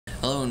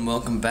Hello and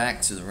welcome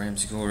back to the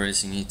Ramsey Go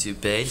Racing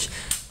YouTube page.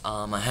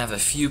 I have a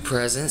few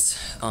presents.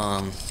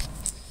 One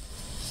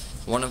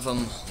of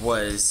them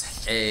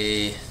was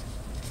a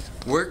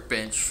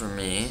workbench for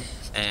me,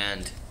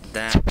 and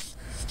that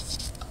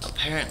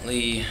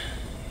apparently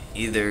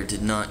either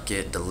did not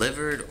get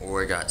delivered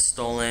or got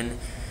stolen.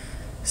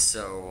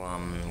 So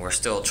we're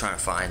still trying to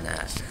find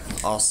that.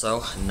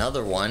 Also,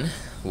 another one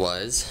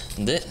was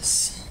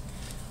this.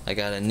 I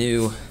got a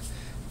new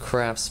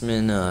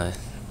Craftsman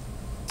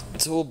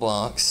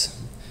toolbox.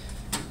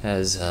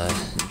 Has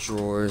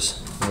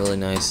drawers, really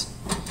nice.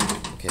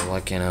 Okay,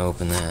 why can't I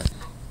open that?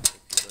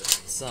 Put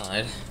it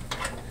inside.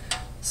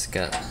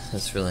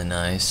 That's really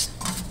nice.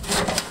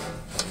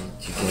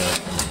 You can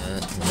open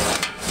that.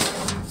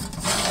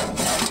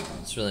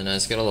 It's really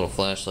nice. Got a little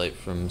flashlight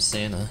from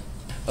Santa.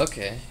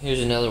 Okay,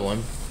 here's another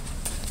one.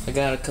 I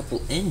got a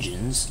couple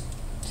engines,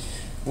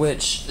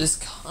 which is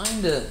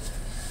kinda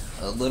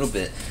a little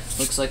bit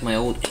looks like my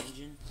old engine.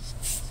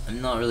 I'm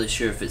not really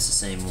sure if it's the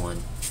same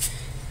one,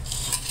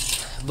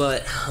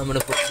 but I'm gonna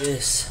put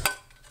this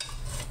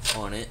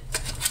on it.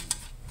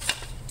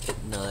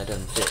 No, that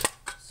doesn't fit,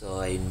 so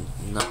I'm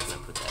not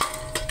gonna put that on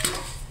it.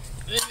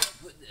 I'm gonna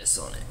put this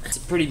on it. It's a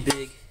pretty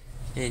big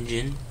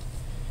engine,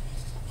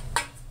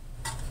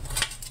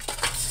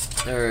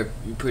 or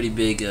a pretty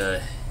big,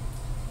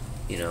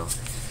 you know,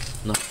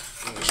 I'm not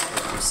really sure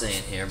what I'm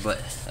saying here, but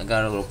I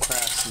got a little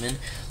Craftsman.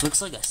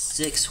 Looks like a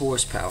 6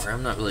 horsepower.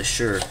 I'm not really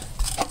sure.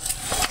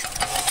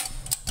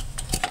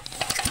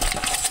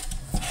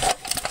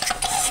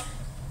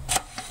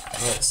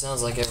 Well, it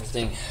sounds like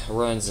everything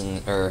runs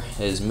or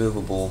is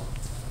movable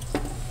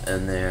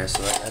in there,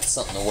 so that's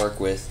something to work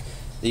with.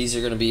 These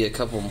are going to be a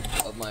couple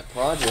of my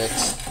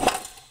projects,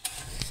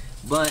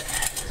 but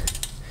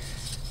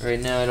right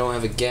now I don't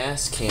have a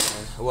gas can.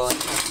 Well, I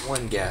have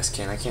one gas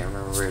can. I can't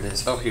remember where it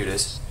is. Oh, here it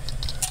is.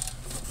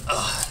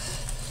 I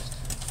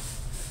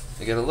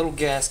got a little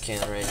gas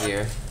can right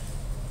here.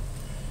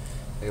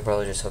 I could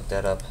probably just hook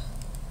that up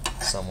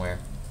somewhere.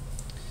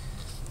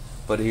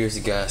 But here's the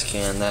gas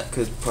can. That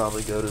could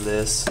probably go to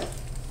this.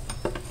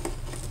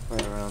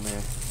 Right around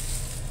there.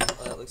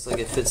 That looks like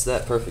it fits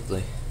that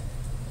perfectly.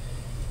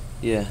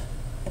 Yeah.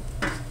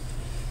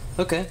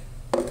 Okay.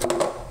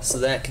 So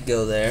that could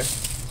go there.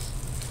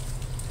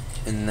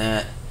 And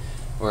that,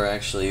 or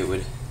actually it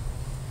would...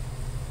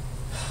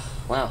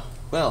 Wow.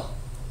 Well.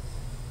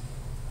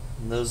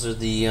 Those are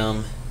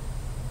the,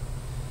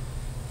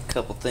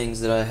 couple things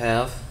that I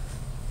have.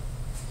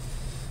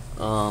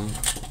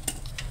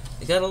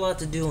 I got a lot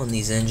to do on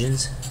these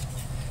engines,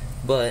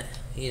 but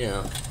you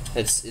know,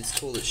 it's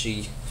cool that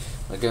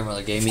my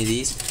grandmother gave me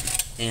these,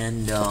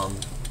 and I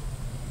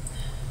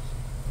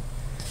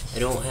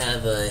don't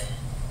have a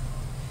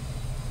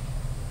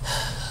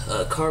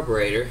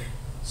carburetor,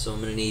 so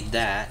I'm gonna need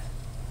that.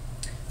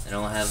 I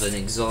don't have an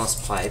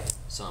exhaust pipe,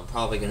 so I'm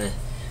probably gonna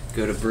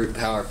go to Brute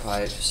Power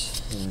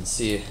Pipes and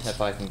see if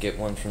I can get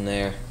one from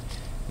there,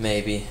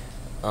 maybe.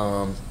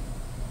 But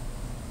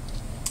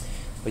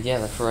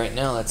yeah, for right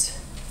now, that's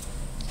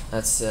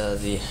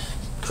the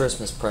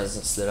Christmas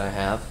presents that I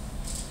have.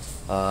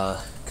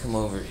 Come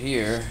over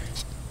here,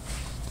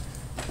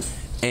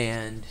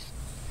 and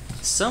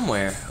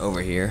somewhere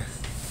over here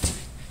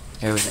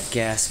there was a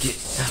gasket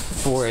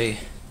for a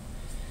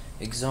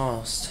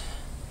exhaust.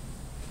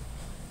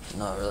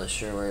 Not really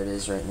sure where it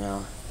is right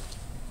now.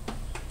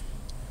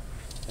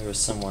 There was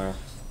somewhere.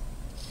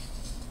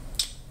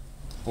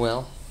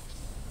 Well,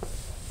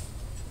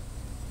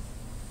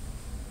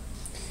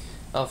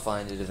 I'll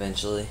find it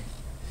eventually.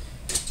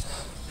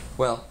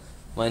 Well,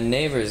 my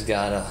neighbor's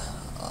got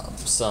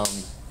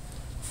some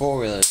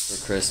four-wheelers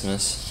for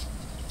Christmas.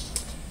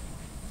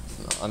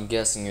 I'm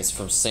guessing it's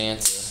from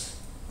Santa.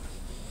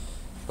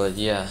 But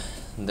yeah,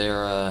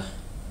 there's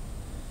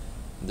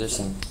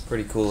some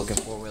pretty cool looking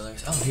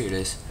four-wheelers. Oh, here it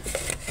is.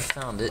 I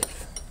found it.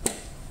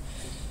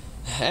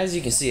 As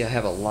you can see, I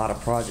have a lot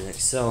of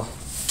projects, so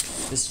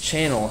this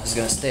channel is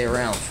going to stay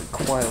around for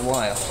quite a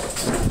while.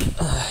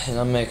 And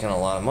I'm making a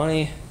lot of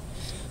money,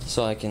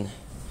 so I can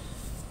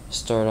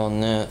start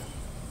on that.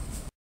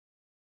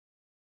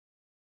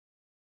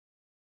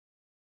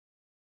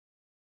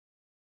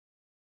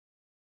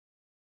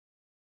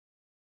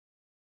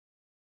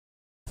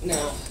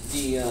 Now,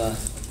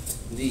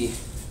 the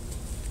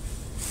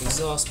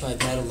exhaust pipe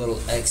had a little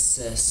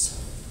excess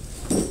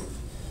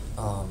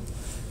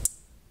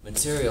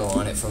material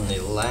on it from the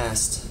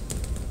last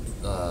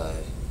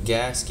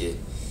gasket,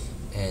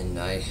 and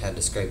I had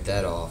to scrape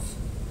that off,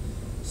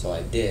 so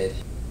I did.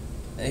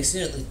 I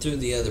accidentally threw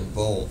the other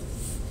bolt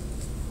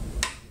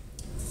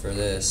for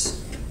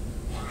this,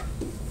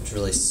 which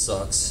really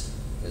sucks,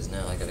 because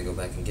now I gotta go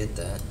back and get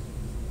that.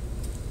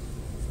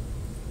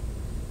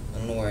 I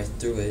don't know where I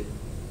threw it.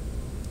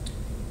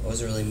 I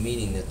wasn't really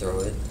meaning to throw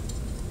it.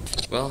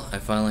 Well, I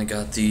finally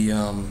got the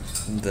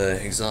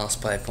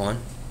exhaust pipe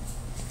on,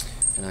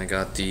 and I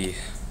got the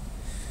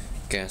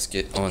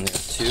gasket on there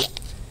too.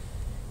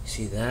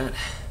 See that?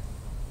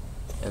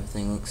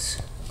 Everything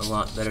looks a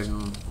lot better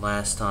than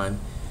last time.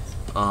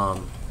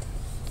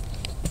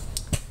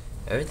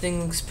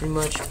 everything looks pretty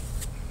much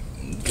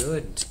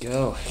good to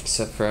go,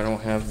 except for I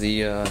don't have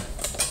the I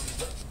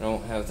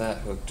don't have that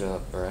hooked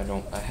up, or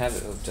I have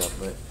it hooked up,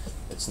 but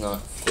it's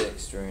not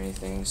fixed or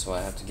anything, so I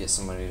have to get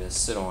somebody to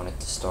sit on it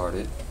to start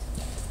it.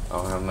 I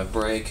don't have my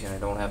brake, and I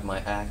don't have my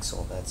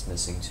axle. That's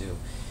missing too,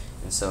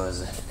 and so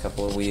is a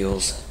couple of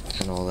wheels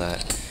and all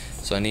that.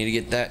 So I need to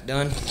get that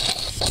done,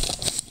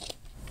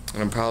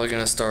 and I'm probably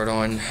gonna start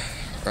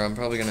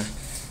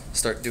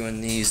doing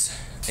these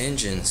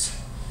engines.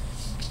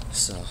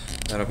 So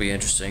that'll be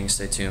interesting.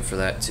 Stay tuned for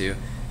that too.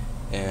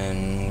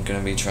 And I'm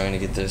gonna be trying to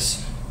get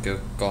this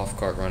golf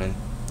cart running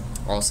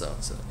also.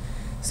 So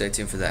stay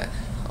tuned for that.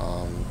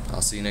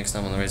 I'll see you next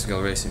time on the Ramsey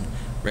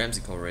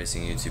Cole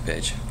Racing YouTube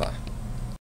page. Bye.